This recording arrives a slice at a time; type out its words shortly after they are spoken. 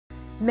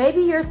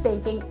Maybe you're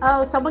thinking,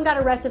 oh, someone got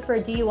arrested for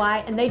a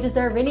DUI and they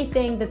deserve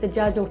anything that the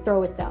judge will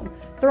throw at them.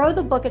 Throw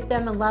the book at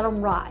them and let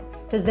them rot,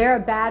 because they're a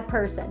bad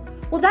person.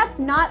 Well, that's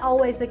not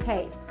always the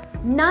case.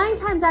 9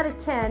 times out of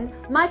 10,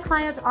 my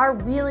clients are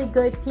really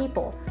good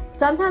people.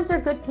 Sometimes they're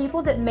good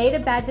people that made a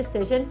bad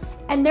decision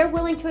and they're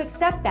willing to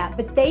accept that,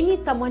 but they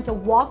need someone to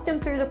walk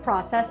them through the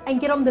process and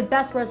get them the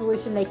best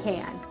resolution they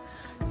can.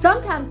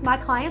 Sometimes my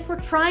clients were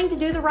trying to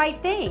do the right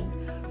thing.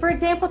 For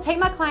example, take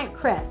my client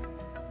Chris.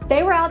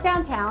 They were out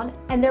downtown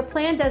and their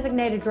plan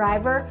designated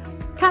driver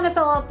kind of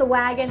fell off the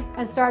wagon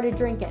and started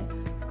drinking.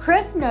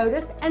 Chris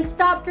noticed and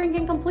stopped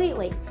drinking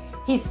completely.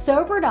 He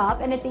sobered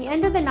up, and at the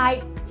end of the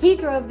night, he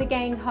drove the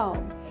gang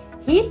home.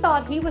 He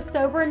thought he was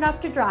sober enough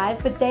to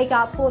drive, but they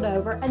got pulled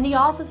over and the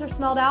officer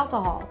smelled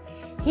alcohol.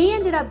 He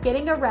ended up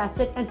getting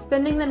arrested and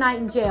spending the night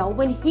in jail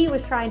when he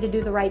was trying to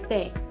do the right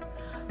thing.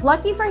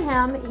 Lucky for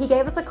him, he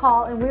gave us a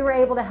call and we were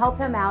able to help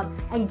him out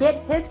and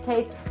get his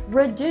case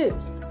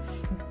reduced.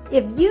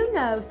 If you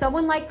know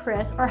someone like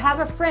Chris or have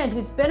a friend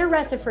who's been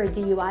arrested for a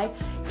DUI,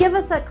 give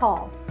us a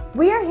call.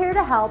 We are here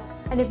to help,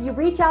 and if you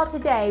reach out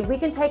today, we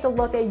can take a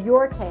look at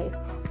your case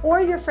or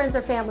your friends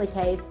or family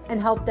case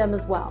and help them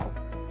as well.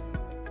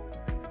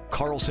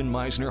 Carlson,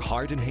 Meisner,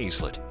 Hart, and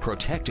Hazlett,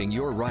 protecting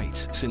your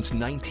rights since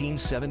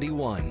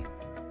 1971.